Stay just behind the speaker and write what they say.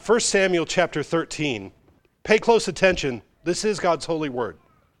1 Samuel chapter 13. Pay close attention. This is God's holy word.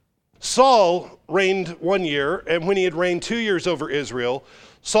 Saul reigned 1 year, and when he had reigned 2 years over Israel,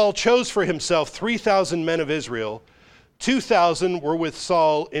 Saul chose for himself 3,000 men of Israel. 2,000 were with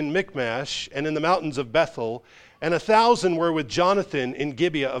Saul in Michmash and in the mountains of Bethel, and 1,000 were with Jonathan in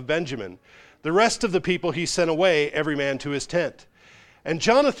Gibeah of Benjamin. The rest of the people he sent away, every man to his tent. And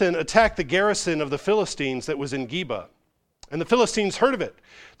Jonathan attacked the garrison of the Philistines that was in Geba. And the Philistines heard of it.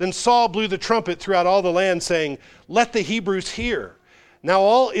 Then Saul blew the trumpet throughout all the land, saying, "Let the Hebrews hear." Now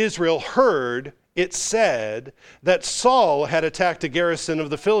all Israel heard it said that Saul had attacked a garrison of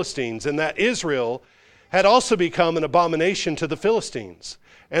the Philistines, and that Israel had also become an abomination to the Philistines.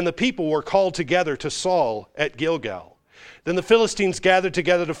 And the people were called together to Saul at Gilgal. Then the Philistines gathered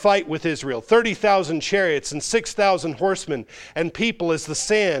together to fight with Israel, 30,000 chariots and 6,000 horsemen, and people as the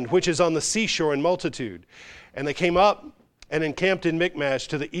sand which is on the seashore in multitude. And they came up and encamped in Michmash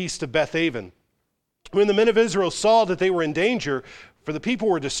to the east of Bethaven. When the men of Israel saw that they were in danger, for the people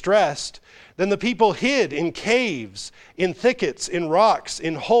were distressed, then the people hid in caves, in thickets, in rocks,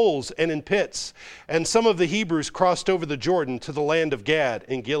 in holes, and in pits. And some of the Hebrews crossed over the Jordan to the land of Gad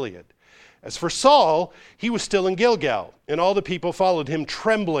and Gilead. As for Saul, he was still in Gilgal, and all the people followed him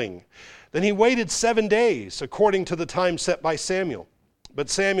trembling. Then he waited 7 days, according to the time set by Samuel. But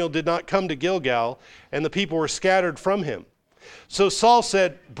Samuel did not come to Gilgal, and the people were scattered from him. So Saul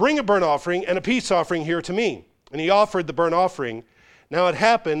said, "Bring a burnt offering and a peace offering here to me." And he offered the burnt offering. Now it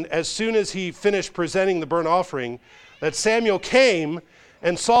happened, as soon as he finished presenting the burnt offering, that Samuel came,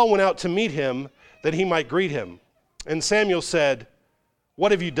 and Saul went out to meet him, that he might greet him. And Samuel said,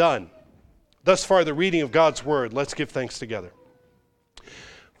 "What have you done?" Thus far the reading of God's word. Let's give thanks together.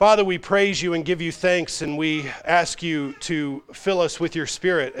 Father, we praise you and give you thanks, and we ask you to fill us with your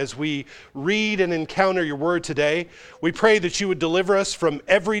Spirit as we read and encounter your word today. We pray that you would deliver us from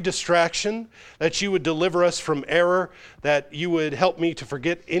every distraction, that you would deliver us from error, that you would help me to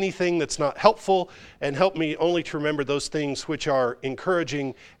forget anything that's not helpful, and help me only to remember those things which are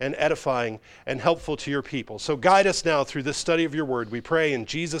encouraging and edifying and helpful to your people. So guide us now through this study of your word. We pray in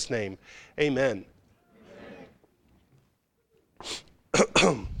Jesus' name, amen.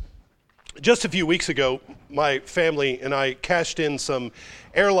 Just a few weeks ago, my family and I cashed in some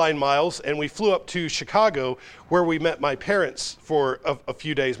airline miles, and we flew up to Chicago, where we met my parents for a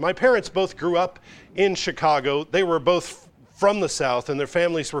few days. My parents both grew up in Chicago. They were both from the South, and their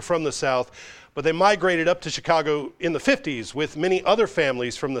families were from the South, but they migrated up to Chicago in the 50s with many other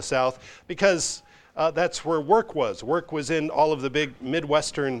families from the South because that's where work was. Work was in all of the big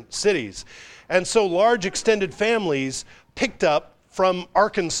Midwestern cities. And so large extended families picked up from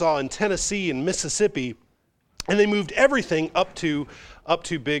Arkansas and Tennessee and Mississippi, and they moved everything up to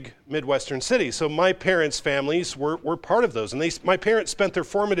big Midwestern cities. So my parents' families were part of those, and my parents spent their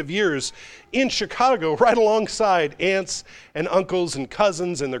formative years in Chicago right alongside aunts and uncles and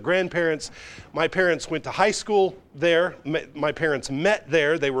cousins and their grandparents. My parents went to high school there. My parents met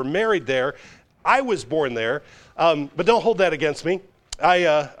there. They were married there. I was born there, but don't hold that against me.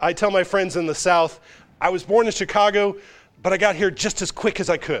 I tell my friends in the South, I was born in Chicago, but I got here just as quick as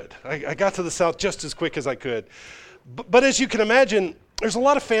I could. I got to the South just as quick as I could. But as you can imagine, there's a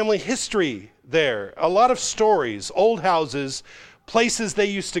lot of family history there, a lot of stories, old houses, places they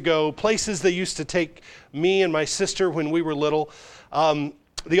used to go, places they used to take me and my sister when we were little,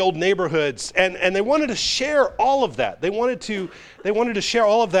 the old neighborhoods. And they wanted to share all of that. They wanted to share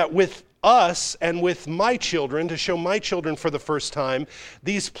all of that with us and with my children, to show my children for the first time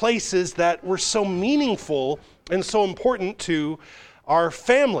these places that were so meaningful and so important to our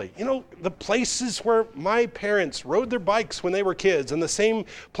family. You know, the places where my parents rode their bikes when they were kids, and the same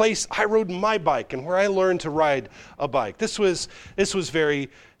place I rode my bike and where I learned to ride a bike. This was very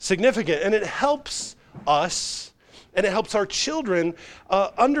significant, and it helps us and it helps our children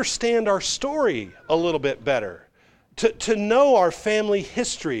understand our story a little bit better. To know our family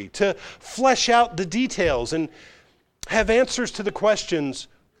history, to flesh out the details and have answers to the questions,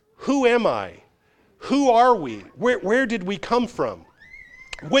 who am I? Who are we? Where did we come from?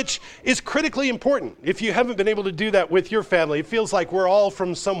 Which is critically important. If you haven't been able to do that with your family, it feels like we're all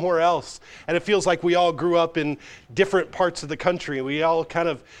from somewhere else, and it feels like we all grew up in different parts of the country. We all kind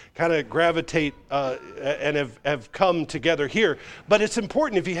of gravitate and have come together here. But it's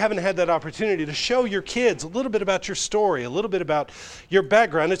important, if you haven't had that opportunity, to show your kids a little bit about your story, a little bit about your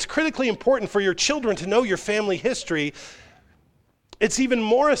background. It's critically important for your children to know your family history. It's even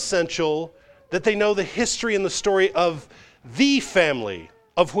more essential that they know the history and the story of the family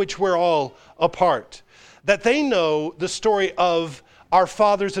of which we're all a part. That they know the story of our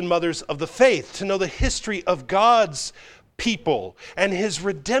fathers and mothers of the faith, to know the history of God's people and his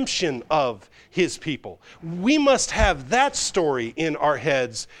redemption of his people. We must have that story in our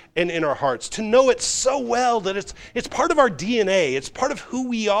heads and in our hearts, to know it so well that it's part of our DNA, it's part of who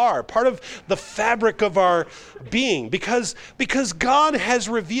we are, part of the fabric of our being, because God has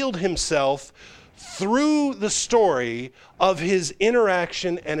revealed himself through the story of his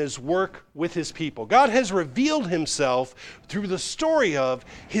interaction and his work with his people. God has revealed himself through the story of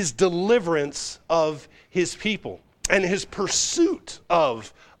his deliverance of his people and his pursuit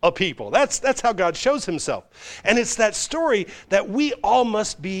of a people. That's how God shows himself. And it's that story that we all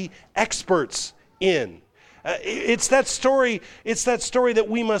must be experts in. It's that story that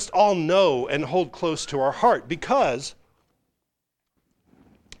we must all know and hold close to our heart, because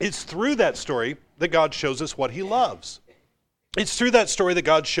it's through that story that God shows us what he loves. It's through that story that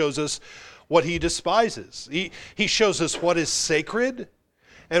God shows us what he despises. He shows us what is sacred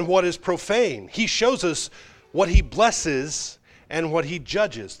and what is profane. He shows us what he blesses and what he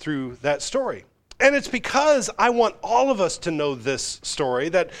judges through that story. And it's because I want all of us to know this story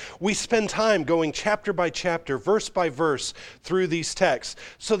that we spend time going chapter by chapter, verse by verse through these texts,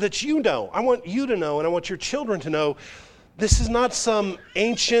 so that you know, I want you to know, and I want your children to know, this is not some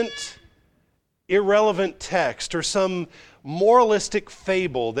ancient, irrelevant text or some moralistic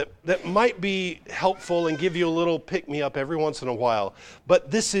fable that might be helpful and give you a little pick-me-up every once in a while. But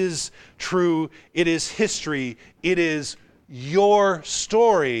this is true. It is history. It is your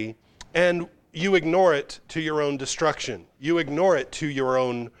story, and you ignore it to your own destruction. You ignore it to your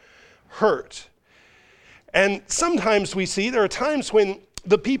own hurt. And sometimes we see there are times when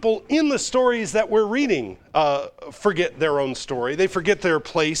the people in the stories that we're reading forget their own story. They forget their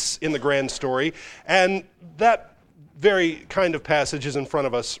place in the grand story. And that very kind of passage is in front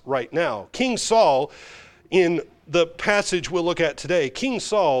of us right now. King Saul, in the passage we'll look at today, King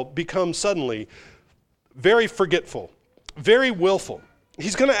Saul becomes suddenly very forgetful, very willful.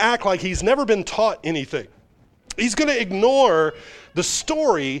 He's going to act like he's never been taught anything. He's going to ignore the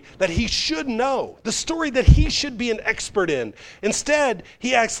story that he should know, the story that he should be an expert in. Instead,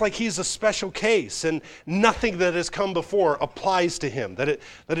 he acts like he's a special case and nothing that has come before applies to him, that it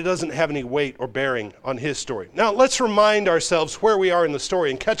doesn't have any weight or bearing on his story. Now, let's remind ourselves where we are in the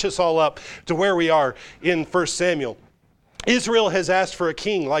story and catch us all up to where we are in 1 Samuel. Israel has asked for a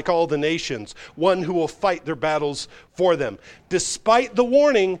king like all the nations, one who will fight their battles for them. Despite the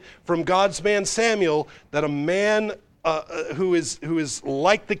warning from God's man Samuel that a man who is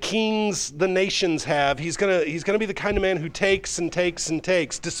like the kings the nations have, he's gonna be the kind of man who takes and takes and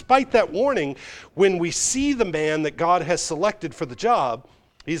takes. Despite that warning, when we see the man that God has selected for the job,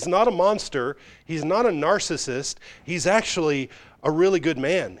 he's not a monster, he's not a narcissist, he's actually a really good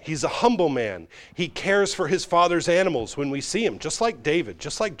man. He's a humble man. He cares for his father's animals when we see him, just like David,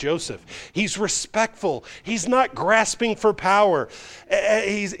 just like Joseph. He's respectful. He's not grasping for power.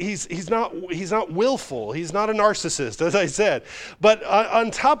 He's not willful. He's not a narcissist, as I said. But on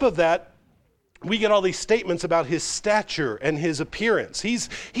top of that, we get all these statements about his stature and his appearance. He's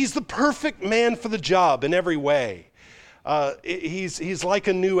the perfect man for the job in every way. He's like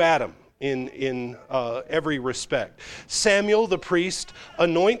a new Adam in every respect. Samuel, the priest,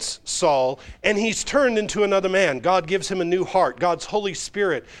 anoints Saul, and he's turned into another man. God gives him a new heart. God's Holy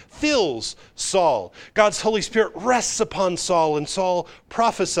Spirit fills Saul. God's Holy Spirit rests upon Saul, and Saul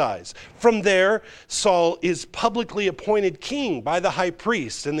prophesies. From there, Saul is publicly appointed king by the high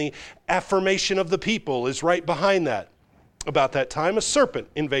priest, and the affirmation of the people is right behind that. About that time, a serpent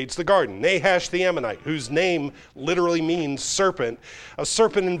invades the garden. Nahash the Ammonite, whose name literally means serpent, a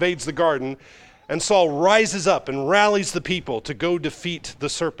serpent invades the garden, and Saul rises up and rallies the people to go defeat the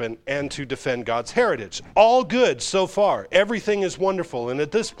serpent and to defend God's heritage. All good so far. Everything is wonderful. And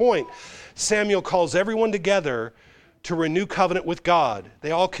at this point, Samuel calls everyone together to renew covenant with God. They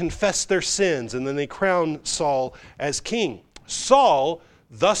all confess their sins, and then they crown Saul as king. Saul,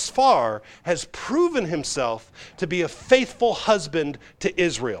 thus far, has proven himself to be a faithful husband to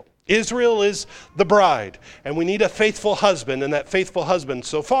Israel. Israel is the bride, and we need a faithful husband, and that faithful husband,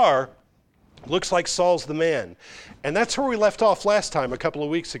 so far, looks like Saul's the man. And that's where we left off last time, a couple of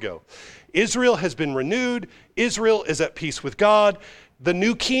weeks ago. Israel has been renewed. Israel is at peace with God. The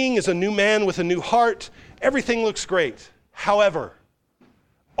new king is a new man with a new heart. Everything looks great. However,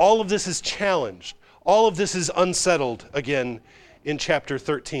 all of this is challenged. All of this is unsettled again in chapter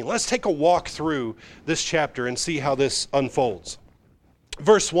 13. Let's take a walk through this chapter and see how this unfolds.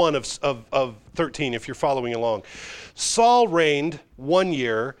 Verse 1 of 13, if you're following along. Saul reigned 1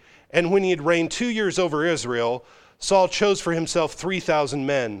 year, and when he had reigned 2 years over Israel, Saul chose for himself 3,000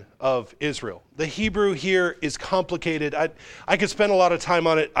 men of Israel. The Hebrew here is complicated. I could spend a lot of time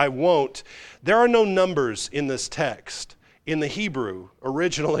on it. I won't. There are no numbers in this text. in the Hebrew,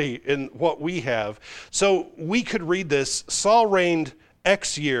 originally in what we have. So we could read this: Saul reigned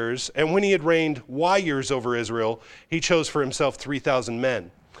X years, and when he had reigned Y years over Israel, he chose for himself 3,000 men.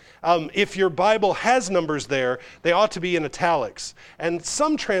 If your Bible has numbers there, they ought to be in italics. And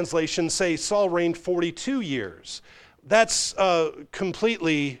some translations say Saul reigned 42 years. That's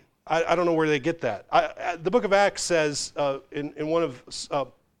completely, I don't know where they get that. The book of Acts says in one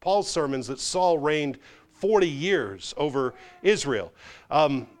of Paul's sermons that Saul reigned 40 years over Israel.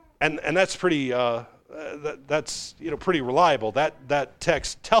 And that's pretty... that's pretty reliable. That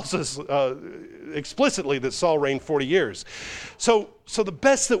text tells us explicitly that Saul reigned 40 years. So the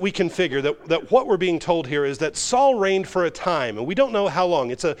best that we can figure that what we're being told here is that Saul reigned for a time, and we don't know how long.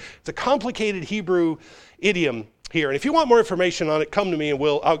 It's a complicated Hebrew idiom here. And if you want more information on it, come to me and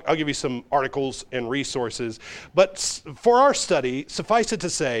I'll give you some articles and resources. But for our study, suffice it to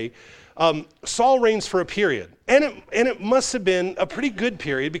say, Saul reigns for a period, and it must have been a pretty good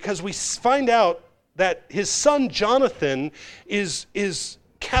period, because we find out that his son Jonathan is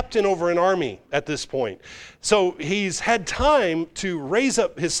captain over an army at this point. So he's had time to raise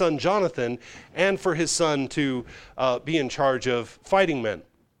up his son Jonathan and for his son to be in charge of fighting men.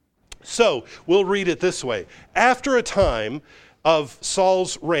 So we'll read it this way. After a time of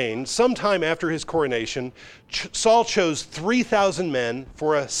Saul's reign, sometime after his coronation, Saul chose 3,000 men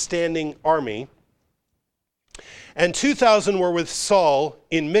for a standing army, and 2,000 were with Saul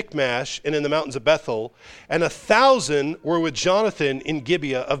in Michmash and in the mountains of Bethel, and 1,000 were with Jonathan in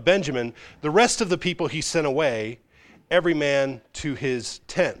Gibeah of Benjamin. The rest of the people he sent away, every man to his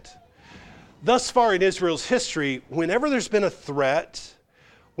tent. Thus far in Israel's history, whenever there's been a threat,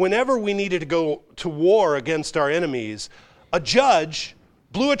 whenever we needed to go to war against our enemies, a judge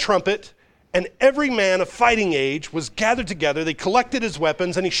blew a trumpet, and every man of fighting age was gathered together. They collected his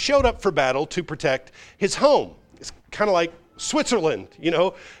weapons, and he showed up for battle to protect his home. It's kind of like Switzerland,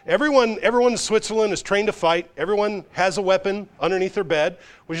 Everyone in Switzerland is trained to fight. Everyone has a weapon underneath their bed,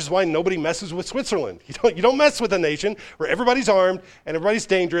 which is why nobody messes with Switzerland. You don't mess with a nation where everybody's armed and everybody's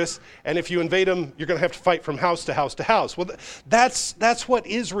dangerous, and if you invade them, you're going to have to fight from house to house to house. Well, that's what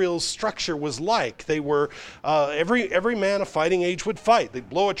Israel's structure was like. They were every man of fighting age would fight. They'd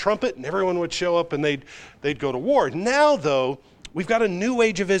blow a trumpet, and everyone would show up, and they'd go to war. Now, though, we've got a new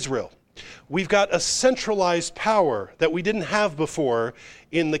age of Israel. We've got a centralized power that we didn't have before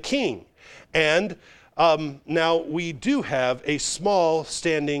in the king. And now we do have a small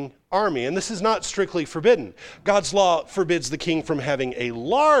standing army. And this is not strictly forbidden. God's law forbids the king from having a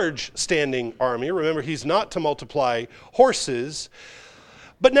large standing army. Remember, he's not to multiply horses.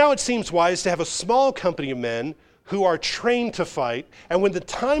 But now it seems wise to have a small company of men who are trained to fight. And when the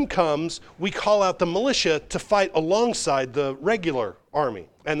time comes, we call out the militia to fight alongside the regular army.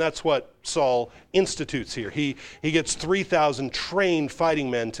 And that's what Saul institutes here. He gets 3,000 trained fighting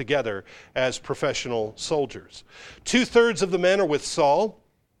men together as professional soldiers. 2/3 of the men are with Saul,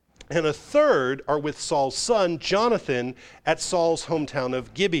 and 1/3 are with Saul's son, Jonathan, at Saul's hometown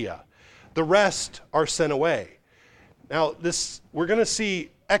of Gibeah. The rest are sent away. Now, we're going to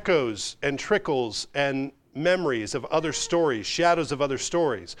see echoes and trickles and memories of other stories, shadows of other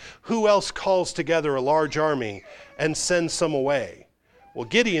stories. Who else calls together a large army and sends some away? Well,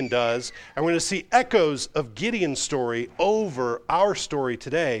 Gideon does, and we're going to see echoes of Gideon's story over our story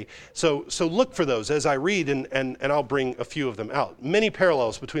today. So look for those as I read, and I'll bring a few of them out. Many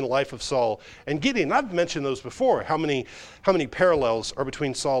parallels between the life of Saul and Gideon. I've mentioned those before, how many parallels are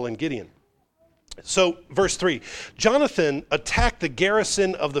between Saul and Gideon. So, verse 3, Jonathan attacked the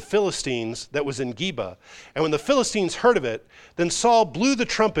garrison of the Philistines that was in Geba. And when the Philistines heard of it, then Saul blew the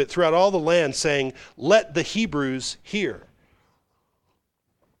trumpet throughout all the land, saying, "Let the Hebrews hear."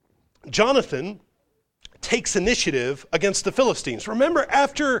 Jonathan takes initiative against the Philistines. Remember,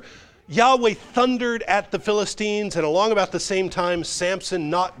 after Yahweh thundered at the Philistines, and along about the same time, Samson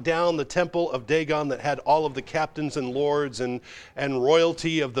knocked down the temple of Dagon that had all of the captains and lords and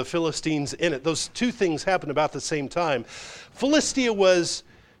royalty of the Philistines in it. Those two things happened about the same time. Philistia was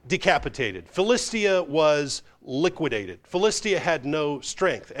decapitated. Philistia was liquidated. Philistia had no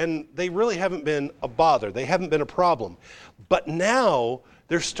strength, and they really haven't been a bother. They haven't been a problem. But now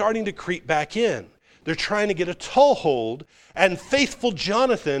they're starting to creep back in. They're trying to get a toehold, and faithful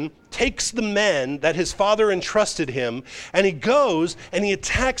Jonathan takes the men that his father entrusted him, and he goes and he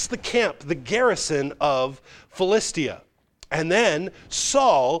attacks the camp, the garrison of Philistia. And then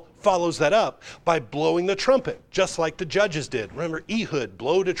Saul follows that up by blowing the trumpet, just like the judges did. Remember, Ehud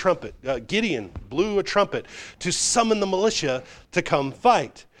blew a trumpet. Gideon blew a trumpet to summon the militia to come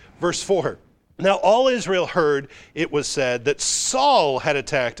fight. Verse 4. Now all Israel heard, it was said, that Saul had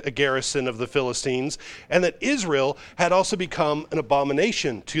attacked a garrison of the Philistines, and that Israel had also become an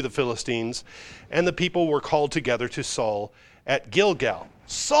abomination to the Philistines, and the people were called together to Saul at Gilgal.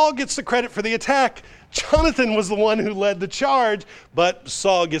 Saul gets the credit for the attack. Jonathan was the one who led the charge, but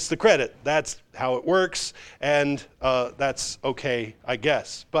Saul gets the credit. That's how it works, and that's okay, I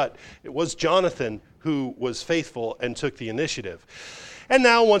guess. But it was Jonathan who was faithful and took the initiative. And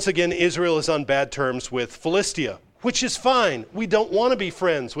now, once again, Israel is on bad terms with Philistia, which is fine. We don't want to be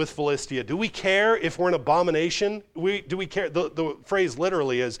friends with Philistia. Do we care if we're an abomination? Do we care? The phrase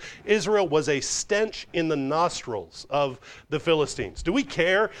literally is, Israel was a stench in the nostrils of the Philistines. Do we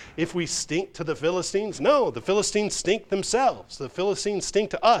care if we stink to the Philistines? No, the Philistines stink themselves. The Philistines stink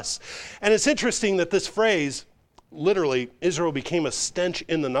to us. And it's interesting that this phrase, literally, Israel became a stench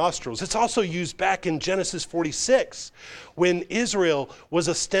in the nostrils. It's also used back in Genesis 46, when Israel was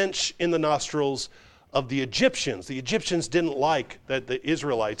a stench in the nostrils of the Egyptians. The Egyptians didn't like that the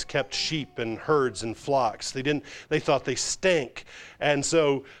Israelites kept sheep and herds and flocks. They thought they stank. And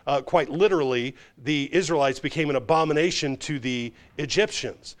so, quite literally, the Israelites became an abomination to the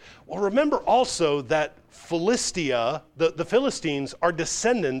Egyptians. Well, remember also that Philistia, the Philistines, are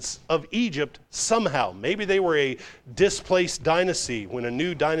descendants of Egypt somehow. Maybe they were a displaced dynasty when a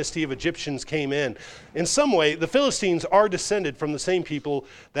new dynasty of Egyptians came in. In some way, the Philistines are descended from the same people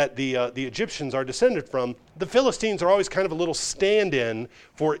that the Egyptians are descended from. The Philistines are always kind of a little stand-in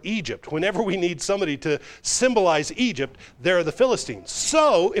for Egypt. Whenever we need somebody to symbolize Egypt, they're the Philistines.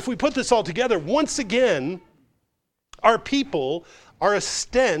 So, if we put this all together, once again, our people are a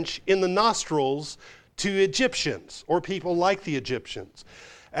stench in the nostrils to Egyptians, or people like the Egyptians.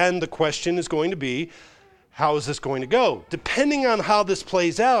 And the question is going to be, how is this going to go? Depending on how this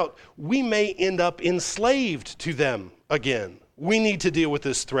plays out, we may end up enslaved to them again. We need to deal with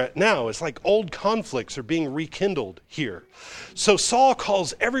this threat now. It's like old conflicts are being rekindled here. So Saul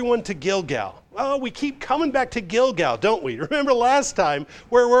calls everyone to Gilgal. Oh, we keep coming back to Gilgal, don't we? Remember last time,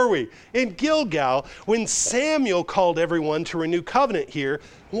 where were we? In Gilgal, when Samuel called everyone to renew covenant here.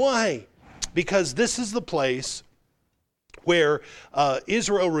 Why? Because this is the place where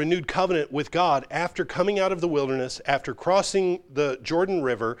Israel renewed covenant with God after coming out of the wilderness, after crossing the Jordan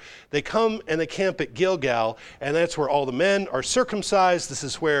River. They come and they camp at Gilgal, and that's where all the men are circumcised. This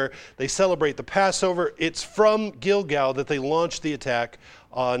is where they celebrate the Passover. It's from Gilgal that they launched the attack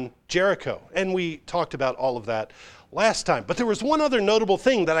on Jericho. And we talked about all of that last time. But there was one other notable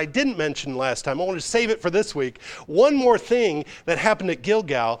thing that I didn't mention last time. I wanted to save it for this week. One more thing that happened at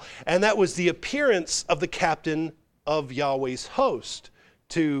Gilgal, and that was the appearance of the captain of Yahweh's host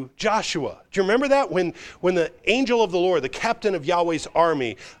to Joshua. Do you remember that? When the angel of the Lord, the captain of Yahweh's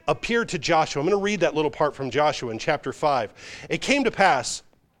army, appeared to Joshua. I'm going to read that little part from Joshua in chapter 5. It came to pass,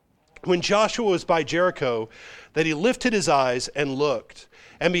 when Joshua was by Jericho, that he lifted his eyes and looked.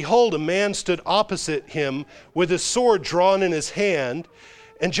 And behold, a man stood opposite him with his sword drawn in his hand.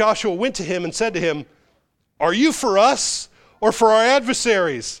 And Joshua went to him and said to him, "Are you for us or for our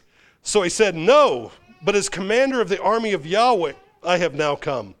adversaries?" So he said, "No, but as commander of the army of Yahweh, I have now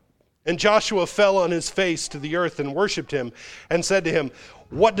come." And Joshua fell on his face to the earth and worshipped him and said to him,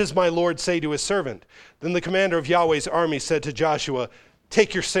 "What does my Lord say to his servant?" Then the commander of Yahweh's army said to Joshua,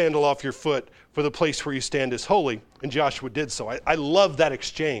 "Take your sandal off your foot, for the place where you stand is holy." And Joshua did so. I love that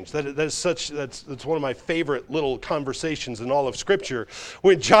exchange. That's one of my favorite little conversations in all of Scripture.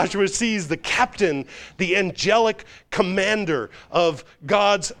 When Joshua sees the captain, the angelic commander of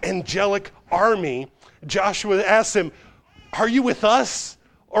God's angelic army, Joshua asks him, "Are you with us,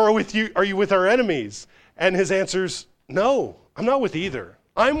 or are you with our enemies?" And his answer's, "No, I'm not with either.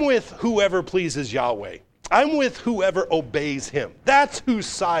 I'm with whoever pleases Yahweh. I'm with whoever obeys him. That's whose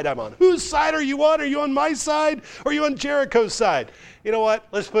side I'm on." Whose side are you on? Are you on my side? Or are you on Jericho's side? You know what?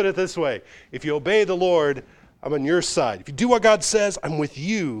 Let's put it this way. If you obey the Lord, I'm on your side. If you do what God says, I'm with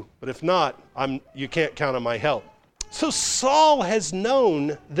you. But if not, you can't count on my help. So Saul has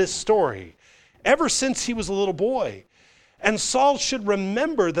known this story ever since he was a little boy. And Saul should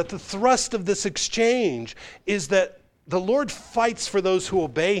remember that the thrust of this exchange is that the Lord fights for those who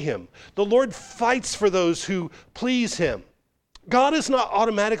obey him. The Lord fights for those who please him. God is not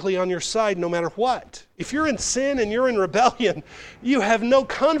automatically on your side no matter what. If you're in sin and you're in rebellion, you have no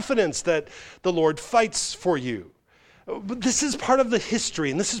confidence that the Lord fights for you. But this is part of the history,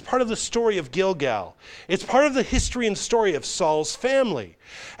 and this is part of the story of Gilgal. It's part of the history and story of Saul's family.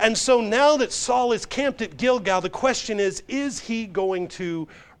 And so now that Saul is camped at Gilgal, the question is he going to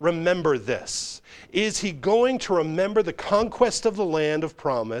remember this? Is he going to remember the conquest of the land of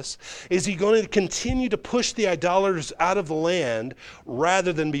promise? Is he going to continue to push the idolaters out of the land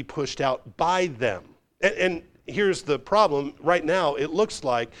rather than be pushed out by them? And here's the problem. Right now, it looks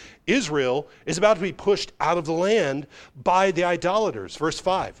like Israel is about to be pushed out of the land by the idolaters. Verse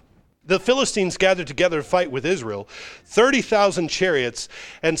 5. The Philistines gathered together to fight with Israel, 30,000 chariots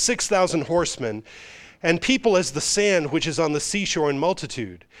and 6,000 horsemen, and people as the sand which is on the seashore in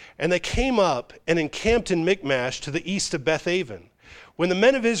multitude. And they came up and encamped in Michmash to the east of Bethaven. When the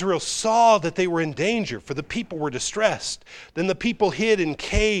men of Israel saw that they were in danger, for the people were distressed, then the people hid in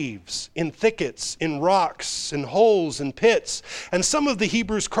caves, in thickets, in rocks, in holes, and pits. And some of the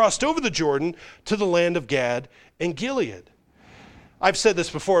Hebrews crossed over the Jordan to the land of Gad and Gilead. I've said this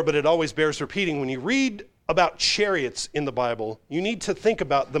before, but it always bears repeating. When you read about chariots in the Bible, you need to think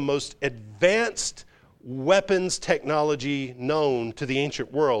about the most advanced weapons technology known to the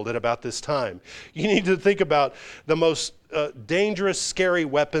ancient world at about this time. You need to think about the most dangerous, scary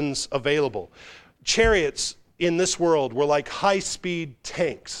weapons available. Chariots in this world were like high-speed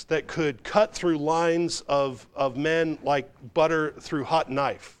tanks that could cut through lines of men like butter through hot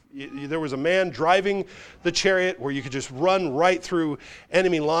knife. There was a man driving the chariot where you could just run right through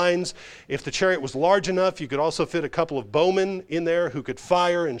enemy lines. If the chariot was large enough, you could also fit a couple of bowmen in there who could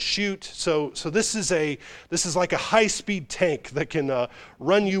fire and shoot. So this is like a high-speed tank that can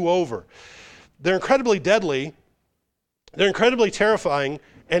run you over. They're incredibly deadly. They're incredibly terrifying,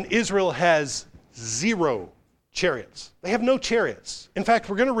 and Israel has 0 chariots. They have no chariots. In fact,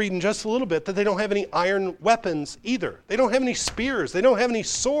 we're going to read in just a little bit that they don't have any iron weapons either. They don't have any spears. They don't have any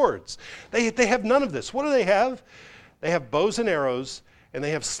swords. They have none of this. What do they have? They have bows and arrows, and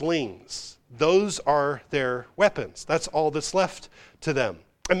they have slings. Those are their weapons. That's all that's left to them.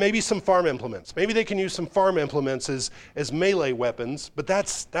 And maybe some farm implements. Maybe they can use some farm implements as melee weapons, but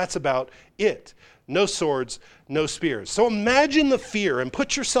that's about it. No swords, no spears. So imagine the fear and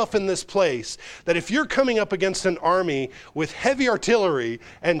put yourself in this place that if you're coming up against an army with heavy artillery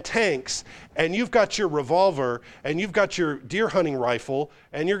and tanks, and you've got your revolver and you've got your deer hunting rifle,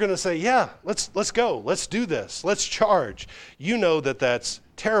 and you're going to say, yeah, let's go, let's do this, let's charge. You know that that's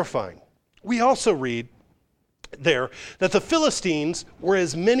terrifying. We also read there that the Philistines were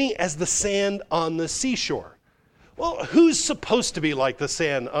as many as the sand on the seashore. Well, who's supposed to be like the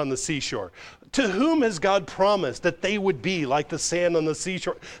sand on the seashore? To whom has God promised that they would be like the sand on the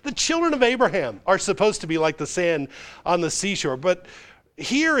seashore? The children of Abraham are supposed to be like the sand on the seashore. But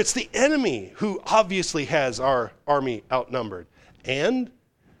here it's the enemy who obviously has our army outnumbered. And,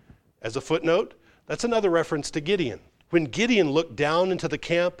 as a footnote, that's another reference to Gideon. When Gideon looked down into the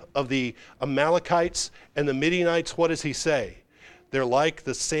camp of the Amalekites and the Midianites, what does he say? They're like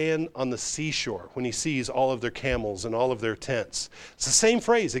the sand on the seashore when he sees all of their camels and all of their tents. It's the same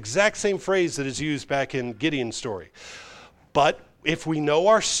phrase, exact same phrase that is used back in Gideon's story. But if we know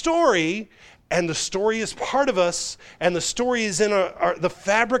our story, and the story is part of us, and the story is in the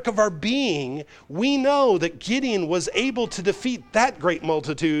fabric of our being, we know that Gideon was able to defeat that great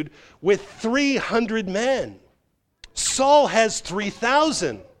multitude with 300 men. Saul has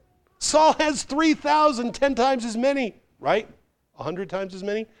 3,000. Saul has 3,000, 10 times as many, right? 100 times as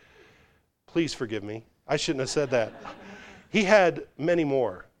many? Please forgive me. I shouldn't have said that. He had many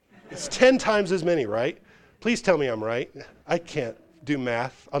more. It's 10 times as many, right? Please tell me I'm right. I can't do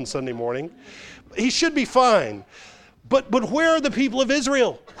math on Sunday morning. He should be fine. But where are the people of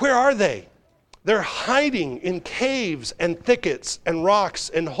Israel? Where are they? They're hiding in caves and thickets and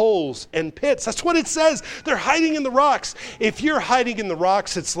rocks and holes and pits. That's what it says. They're hiding in the rocks. If you're hiding in the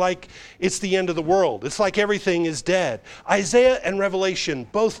rocks, it's like it's the end of the world. It's like everything is dead. Isaiah and Revelation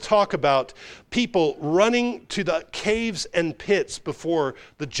both talk about people running to the caves and pits before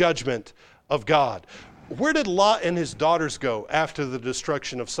the judgment of God. Where did Lot and his daughters go after the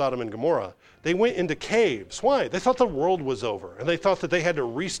destruction of Sodom and Gomorrah? They went into caves. Why? They thought the world was over, and they thought that they had to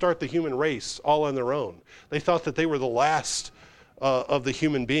restart the human race all on their own. They thought that they were the last of the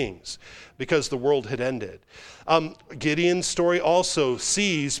human beings because the world had ended. Gideon's story also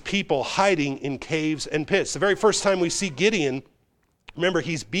sees people hiding in caves and pits. The very first time we see Gideon, remember,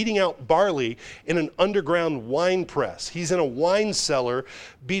 he's beating out barley in an underground wine press. He's in a wine cellar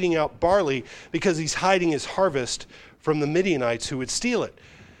beating out barley because he's hiding his harvest from the Midianites who would steal it.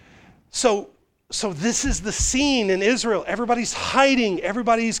 So So this is the scene in Israel. Everybody's hiding.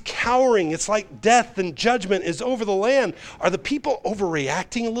 Everybody's cowering. It's like death and judgment is over the land. Are the people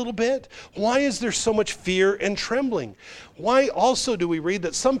overreacting a little bit? Why is there so much fear and trembling? Why also do we read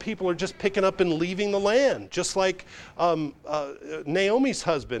that some people are just picking up and leaving the land, just like Naomi's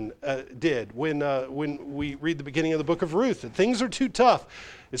husband did when we read the beginning of the book of Ruth? Things are too tough.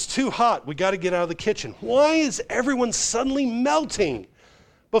 It's too hot. We got to get out of the kitchen. Why is everyone suddenly melting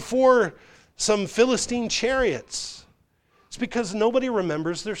before some Philistine chariots? It's because nobody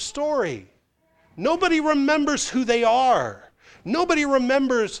remembers their story. Nobody remembers who they are. Nobody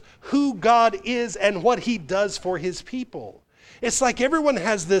remembers who God is and what he does for his people. It's like everyone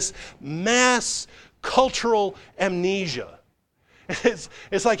has this mass cultural amnesia.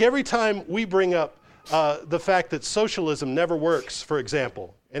 It's like every time we bring up the fact that socialism never works, for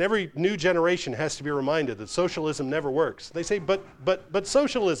example, and every new generation has to be reminded that socialism never works. They say, but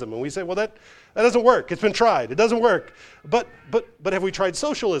socialism. And we say, well, that doesn't work. It's been tried. It doesn't work. But have we tried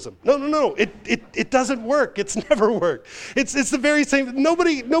socialism? No. It doesn't work. It's never worked. It's the very same.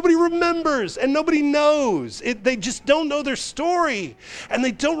 Nobody remembers and nobody knows. They just don't know their story. And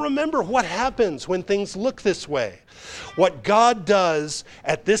they don't remember what happens when things look this way. What God does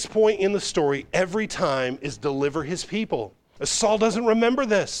at this point in the story every time is deliver his people. Saul doesn't remember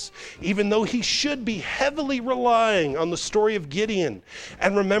this, even though he should be heavily relying on the story of Gideon.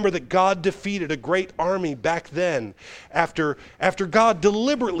 And remember that God defeated a great army back then after God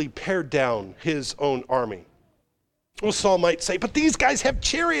deliberately pared down his own army. Well, Saul might say, but these guys have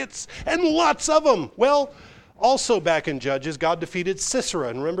chariots and lots of them. Well, also back in Judges, God defeated Sisera.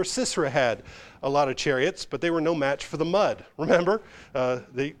 And remember, Sisera had a lot of chariots, but they were no match for the mud. Remember,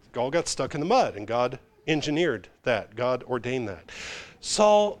 they all got stuck in the mud, and God engineered that. God ordained that.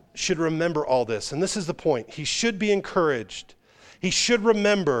 Saul should remember all this, and this is the point. He should be encouraged. He should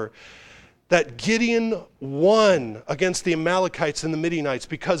remember that Gideon won against the Amalekites and the Midianites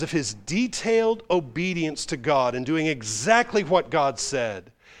because of his detailed obedience to God and doing exactly what God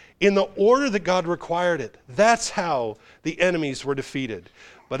said in the order that God required it. That's how the enemies were defeated.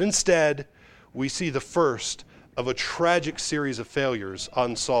 But instead, we see the first of a tragic series of failures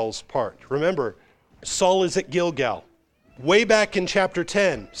on Saul's part. Remember, Saul is at Gilgal. Way back in chapter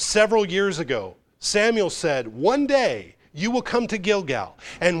 10, several years ago, Samuel said, one day you will come to Gilgal.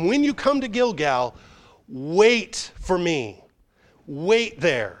 And when you come to Gilgal, wait for me. Wait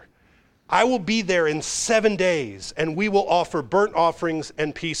there. I will be there in 7 days, and we will offer burnt offerings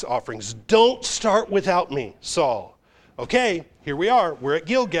and peace offerings. Don't start without me, Saul. Okay, here we are. We're at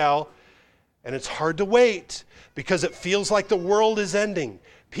Gilgal, and it's hard to wait because it feels like the world is ending.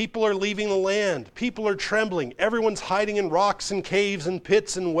 People are leaving the land. People are trembling. Everyone's hiding in rocks and caves and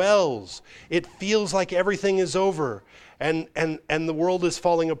pits and wells. It feels like everything is over and the world is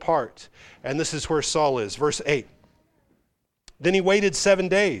falling apart. And this is where Saul is. Verse 8. Then he waited 7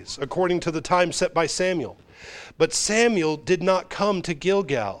 days, according to the time set by Samuel. But Samuel did not come to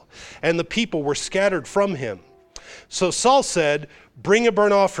Gilgal, and the people were scattered from him. So Saul said, bring a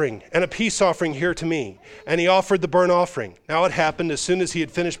burnt offering and a peace offering here to me. And he offered the burnt offering. Now it happened, as soon as he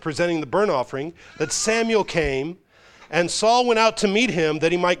had finished presenting the burnt offering, that Samuel came, and Saul went out to meet him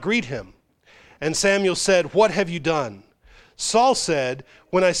that he might greet him. And Samuel said, what have you done? Saul said,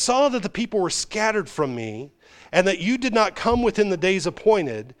 when I saw that the people were scattered from me, and that you did not come within the days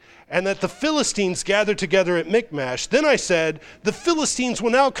appointed, and that the Philistines gathered together at Michmash, then I said, the Philistines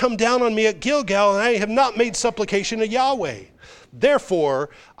will now come down on me at Gilgal, and I have not made supplication to Yahweh. Therefore,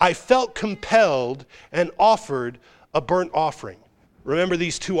 I felt compelled and offered a burnt offering. Remember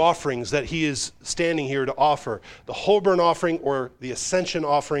these two offerings that he is standing here to offer, the whole burnt offering or the ascension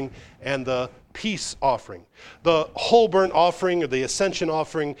offering and the peace offering. The whole burnt offering or the ascension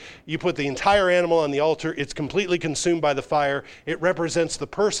offering, you put the entire animal on the altar, it's completely consumed by the fire. It represents the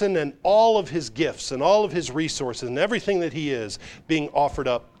person and all of his gifts and all of his resources and everything that he is being offered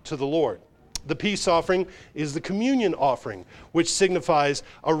up to the Lord. The peace offering is the communion offering, which signifies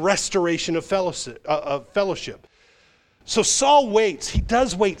a restoration of fellowship. So Saul waits. He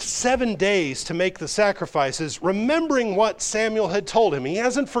does wait 7 days to make the sacrifices, remembering what Samuel had told him. He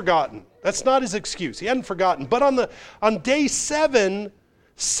hasn't forgotten. That's not his excuse. He hadn't forgotten. But on day 7,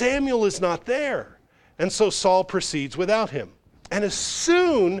 Samuel is not there. And so Saul proceeds without him. And as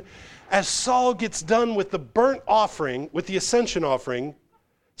soon as Saul gets done with the burnt offering, with the ascension offering,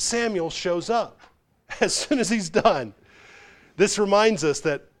 Samuel shows up as soon as he's done. This reminds us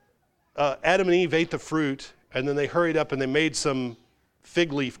that Adam and Eve ate the fruit, and then they hurried up and they made some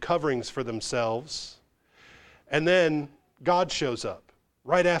fig leaf coverings for themselves. And then God shows up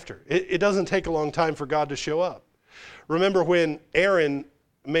right after. It doesn't take a long time for God to show up. Remember when Aaron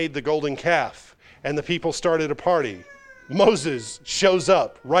made the golden calf, and the people started a party. Moses shows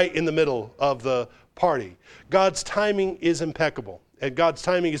up right in the middle of the party. God's timing is impeccable. And God's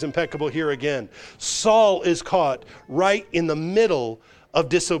timing is impeccable here again. Saul is caught right in the middle of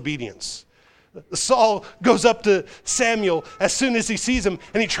disobedience. Saul goes up to Samuel as soon as he sees him,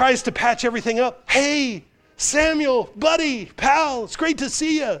 and he tries to patch everything up. Hey, Samuel, buddy, pal, it's great to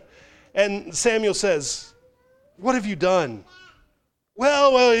see you. And Samuel says, what have you done?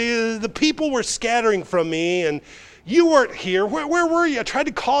 Well, the people were scattering from me, and you weren't here. Where were you? I tried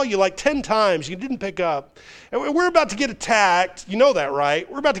to call you like 10 times. You didn't pick up. And we're about to get attacked. You know that,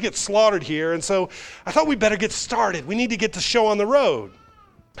 right? We're about to get slaughtered here. And so I thought we better get started. We need to get the show on the road.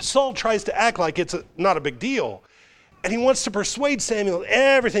 Saul tries to act like it's not a big deal. And he wants to persuade Samuel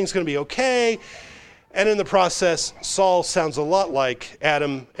everything's going to be okay. And in the process, Saul sounds a lot like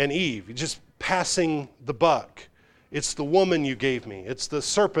Adam and Eve. He's just passing the buck. It's the woman you gave me. It's the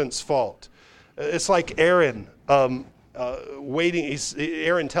serpent's fault. It's like Aaron waiting.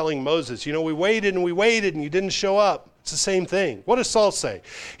 Aaron telling Moses, we waited and you didn't show up. It's the same thing. What does Saul say?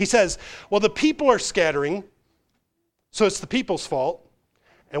 He says, well, the people are scattering, so it's the people's fault.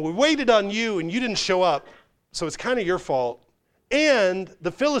 And we waited on you and you didn't show up, so it's kind of your fault. And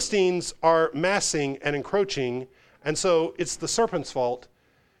the Philistines are massing and encroaching, and so it's the serpent's fault.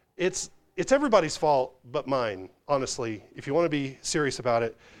 It's everybody's fault but mine, honestly. If you want to be serious about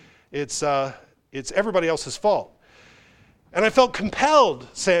it, it's everybody else's fault. And I felt compelled,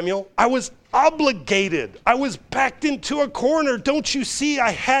 Samuel. I was obligated. I was backed into a corner. Don't you see?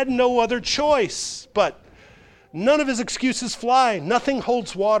 I had no other choice. But none of his excuses fly. Nothing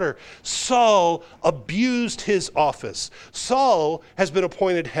holds water. Saul abused his office. Saul has been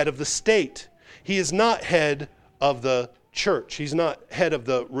appointed head of the state. He is not head of the church. He's not head of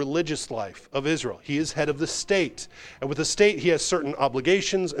the religious life of Israel. He is head of the state. And with the state, he has certain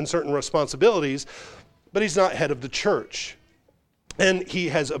obligations and certain responsibilities, but he's not head of the church. And he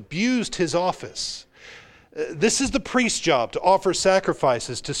has abused his office. This is the priest's job, to offer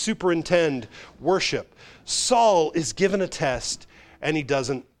sacrifices, to superintend worship. Saul is given a test, and he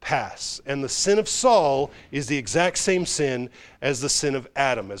doesn't pass. And the sin of Saul is the exact same sin as the sin of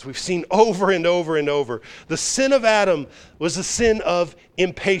Adam, as we've seen over and over and over. The sin of Adam was the sin of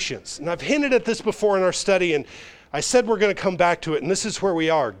impatience. And I've hinted at this before in our study, and I said we're going to come back to it, and this is where we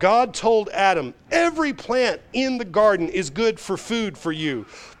are. God told Adam, every plant in the garden is good for food for you.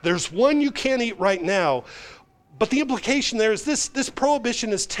 There's one you can't eat right now, but the implication there is this prohibition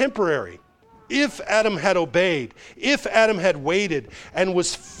is temporary. If Adam had obeyed, if Adam had waited and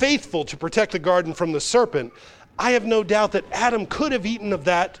was faithful to protect the garden from the serpent, I have no doubt that Adam could have eaten of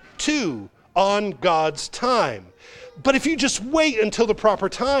that too on God's time. But if you just wait until the proper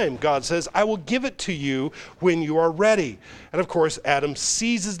time, God says, I will give it to you when you are ready. And of course, Adam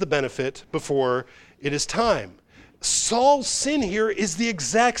seizes the benefit before it is time. Saul's sin here is the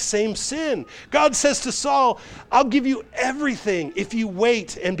exact same sin. God says to Saul, I'll give you everything if you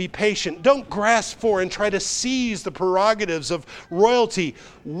wait and be patient. Don't grasp for and try to seize the prerogatives of royalty.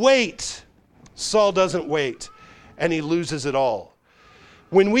 Wait. Saul doesn't wait, and he loses it all.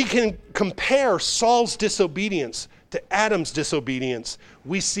 When we can compare Saul's disobedience to Adam's disobedience,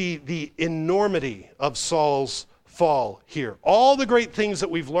 we see the enormity of Saul's fall here. All the great things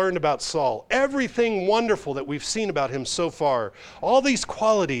that we've learned about Saul, everything wonderful that we've seen about him so far, all these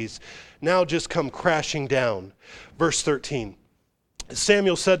qualities now just come crashing down. Verse 13,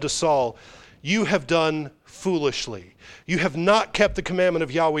 Samuel said to Saul, you have done foolishly. You have not kept the commandment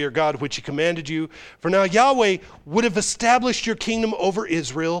of Yahweh your God, which he commanded you. For now Yahweh would have established your kingdom over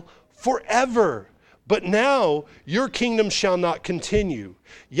Israel forever. But now your kingdom shall not continue.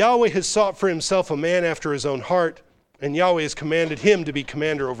 Yahweh has sought for himself a man after his own heart, and Yahweh has commanded him to be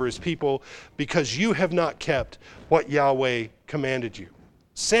commander over his people, because you have not kept what Yahweh commanded you.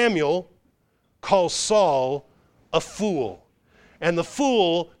 Samuel calls Saul a fool. And the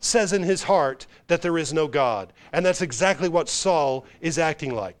fool says in his heart that there is no God. And that's exactly what Saul is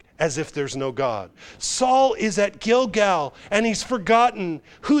acting like, as if there's no God. Saul is at Gilgal, and he's forgotten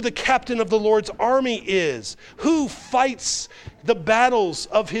who the captain of the Lord's army is, who fights the battles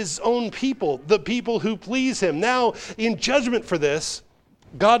of his own people, the people who please him. Now, in judgment for this,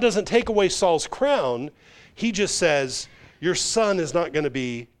 God doesn't take away Saul's crown. He just says, your son is not going to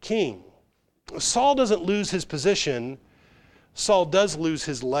be king. Saul doesn't lose his position. Saul does lose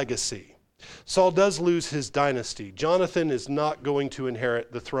his legacy. Saul does lose his dynasty. Jonathan is not going to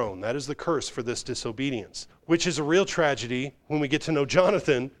inherit the throne. That is the curse for this disobedience, which is a real tragedy when we get to know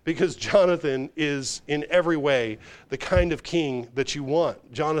Jonathan, because Jonathan is in every way the kind of king that you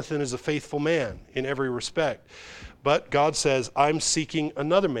want. Jonathan is a faithful man in every respect. But God says, I'm seeking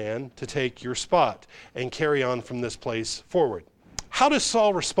another man to take your spot and carry on from this place forward. How does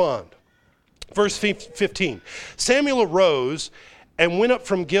Saul respond? Verse 15, Samuel arose and went up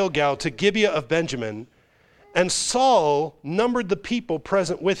from Gilgal to Gibeah of Benjamin, and Saul numbered the people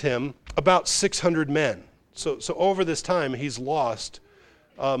present with him about 600 men. So over this time, he's lost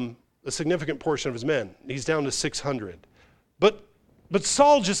a significant portion of his men. He's down to 600. But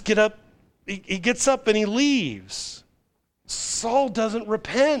Saul just he gets up and he leaves. Saul doesn't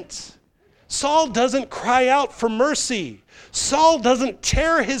repent. Saul doesn't cry out for mercy. Saul doesn't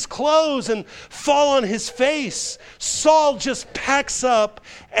tear his clothes and fall on his face. Saul just packs up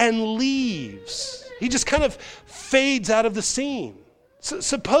and leaves. He just kind of fades out of the scene.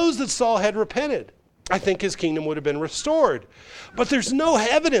 Suppose that Saul had repented. I think his kingdom would have been restored. But there's no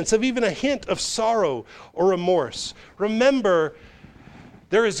evidence of even a hint of sorrow or remorse. Remember,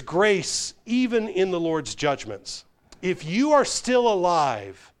 there is grace even in the Lord's judgments. If you are still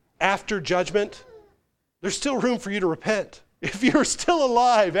alive after judgment, there's still room for you to repent. If you're still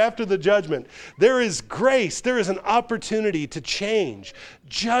alive after the judgment, there is grace. There is an opportunity to change.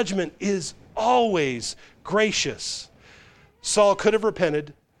 Judgment is always gracious. Saul could have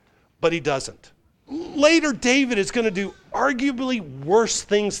repented, but he doesn't. Later, David is going to do arguably worse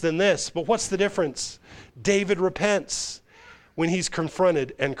things than this, but what's the difference? David repents when he's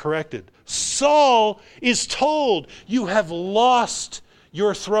confronted and corrected. Saul is told, you have lost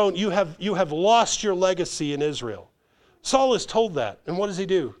your throne. You have lost your legacy in Israel. Saul is told that. And what does he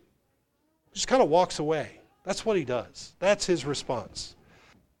do? He just kind of walks away. That's what he does. That's his response.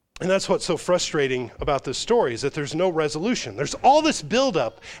 And that's what's so frustrating about this story, is that there's no resolution. There's all this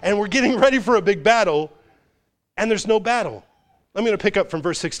buildup, and we're getting ready for a big battle, and there's no battle. I'm going to pick up from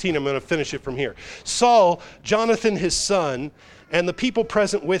verse 16. I'm going to finish it from here. Saul, Jonathan his son, and the people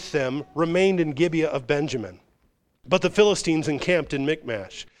present with them remained in Gibeah of Benjamin. But the Philistines encamped in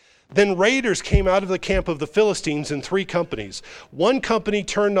Michmash. Then raiders came out of the camp of the Philistines in 3 companies. One company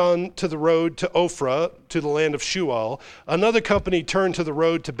turned on to the road to Ophrah, to the land of Shual. Another company turned to the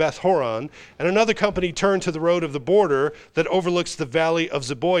road to Beth Horon. And another company turned to the road of the border that overlooks the valley of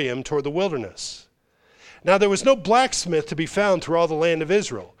Zeboim toward the wilderness. Now there was no blacksmith to be found through all the land of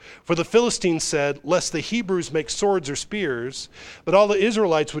Israel. For the Philistines said, lest the Hebrews make swords or spears, but all the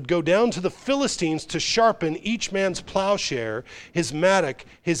Israelites would go down to the Philistines to sharpen each man's plowshare, his mattock,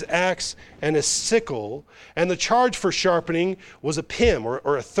 his axe, and his sickle. And the charge for sharpening was a pim,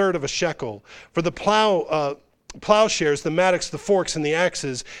 or a third of a shekel. For the plowshares, the mattocks, the forks, and the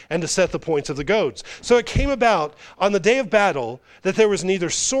axes, and to set the points of the goads. So it came about on the day of battle that there was neither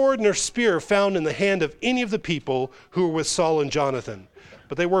sword nor spear found in the hand of any of the people who were with Saul and Jonathan.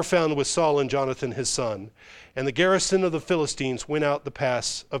 But they were found with Saul and Jonathan his son. And the garrison of the Philistines went out the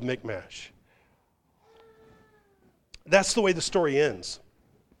pass of Michmash. That's the way the story ends.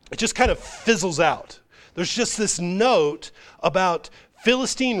 It just kind of fizzles out. There's just this note about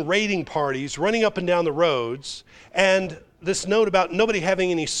Philistine raiding parties running up and down the roads, and this note about nobody having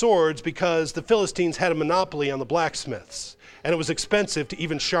any swords because the Philistines had a monopoly on the blacksmiths, and it was expensive to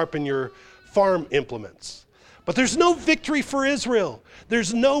even sharpen your farm implements. But there's no victory for Israel.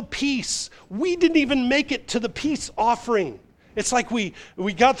 There's no peace. We didn't even make it to the peace offering. It's like we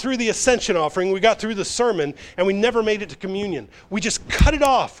got through the ascension offering, we got through the sermon, and we never made it to communion. We just cut it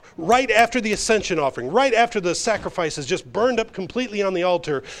off right after the ascension offering, right after the sacrifices just burned up completely on the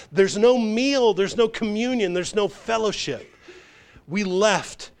altar. There's no meal, there's no communion, there's no fellowship. We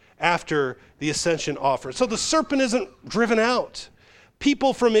left after the ascension offering. So the serpent isn't driven out.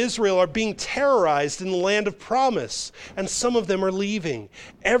 People from Israel are being terrorized in the land of promise, and some of them are leaving.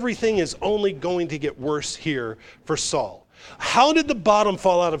 Everything is only going to get worse here for Saul. How did the bottom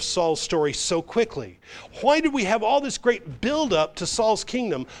fall out of Saul's story so quickly? Why did we have all this great buildup to Saul's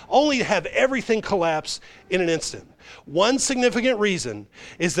kingdom only to have everything collapse in an instant? One significant reason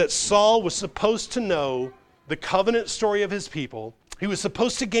is that Saul was supposed to know the covenant story of his people. He was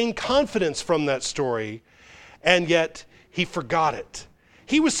supposed to gain confidence from that story, and yet he forgot it.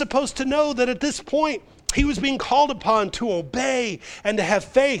 He was supposed to know that at this point, he was being called upon to obey and to have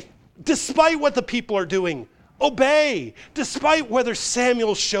faith, despite what the people are doing. Obey, despite whether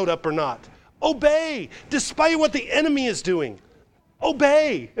Samuel showed up or not. Obey, despite what the enemy is doing.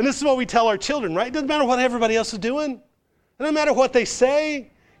 Obey. And this is what we tell our children, right? It doesn't matter what everybody else is doing. It doesn't matter what they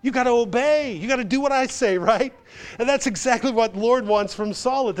say. You got to obey. You got to do what I say, right? And that's exactly what the Lord wants from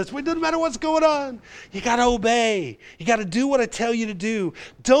Saul at this point. It doesn't matter what's going on. You got to obey. You got to do what I tell you to do.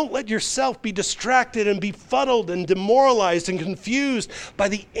 Don't let yourself be distracted and befuddled and demoralized and confused by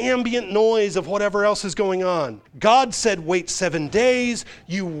the ambient noise of whatever else is going on. God said, wait 7 days.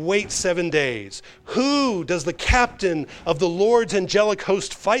 You wait 7 days. Who does the captain of the Lord's angelic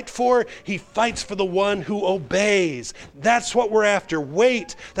host fight for? He fights for the one who obeys. That's what we're after.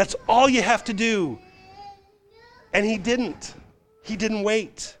 Wait. That's all you have to do. And he didn't. He didn't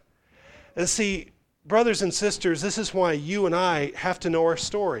wait. And see, brothers and sisters, this is why you and I have to know our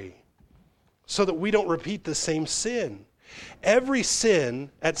story, so that we don't repeat the same sin. Every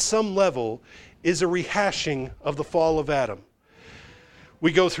sin at some level is a rehashing of the fall of Adam.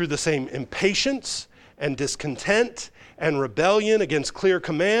 We go through the same impatience and discontent and rebellion against clear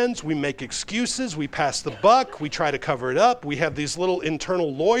commands. We make excuses. We pass the buck. We try to cover it up. We have these little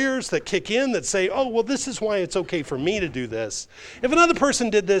internal lawyers that kick in that say, oh, well, this is why it's okay for me to do this. If another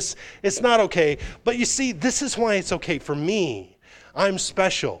person did this, it's not okay. But you see, this is why it's okay for me. I'm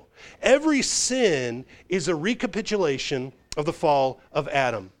special. Every sin is a recapitulation of the fall of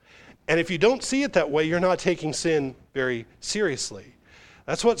Adam. And if you don't see it that way, you're not taking sin very seriously.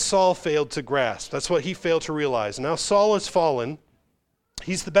 That's what Saul failed to grasp. That's what he failed to realize. Now Saul has fallen.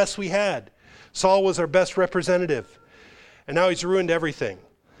 He's the best we had. Saul was our best representative. And now he's ruined everything.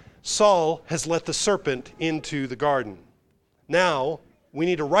 Saul has let the serpent into the garden. Now we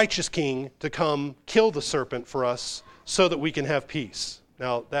need a righteous king to come kill the serpent for us so that we can have peace.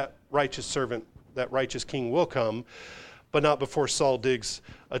 Now that righteous king will come, but not before Saul digs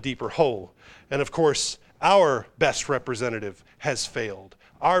a deeper hole. And of course, our best representative has failed.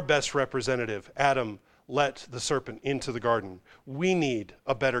 Our best representative, Adam, let the serpent into the garden. We need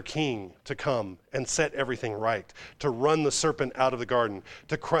a better king to come and set everything right, to run the serpent out of the garden,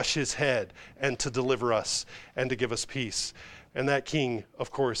 to crush his head, and to deliver us and to give us peace. And that king, of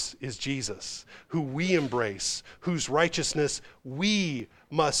course, is Jesus, who we embrace, whose righteousness we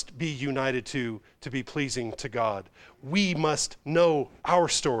must be united to be pleasing to God. We must know our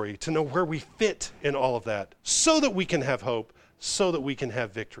story, to know where we fit in all of that, so that we can have hope, so that we can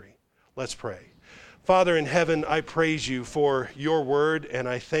have victory. Let's pray. Father in heaven, I praise you for your word, and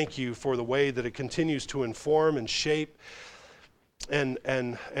I thank you for the way that it continues to inform and shape and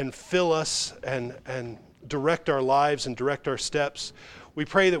fill us and direct our lives and direct our steps. We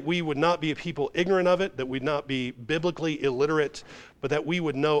pray that we would not be a people ignorant of it, that we'd not be biblically illiterate, but that we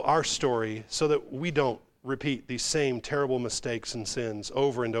would know our story so that we don't repeat these same terrible mistakes and sins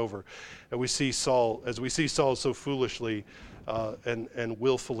over and over. And we see Saul, as we see Saul so foolishly and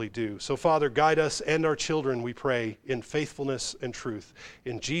willfully do. So Father, guide us and our children, we pray, in faithfulness and truth.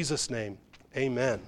 In Jesus' name, amen.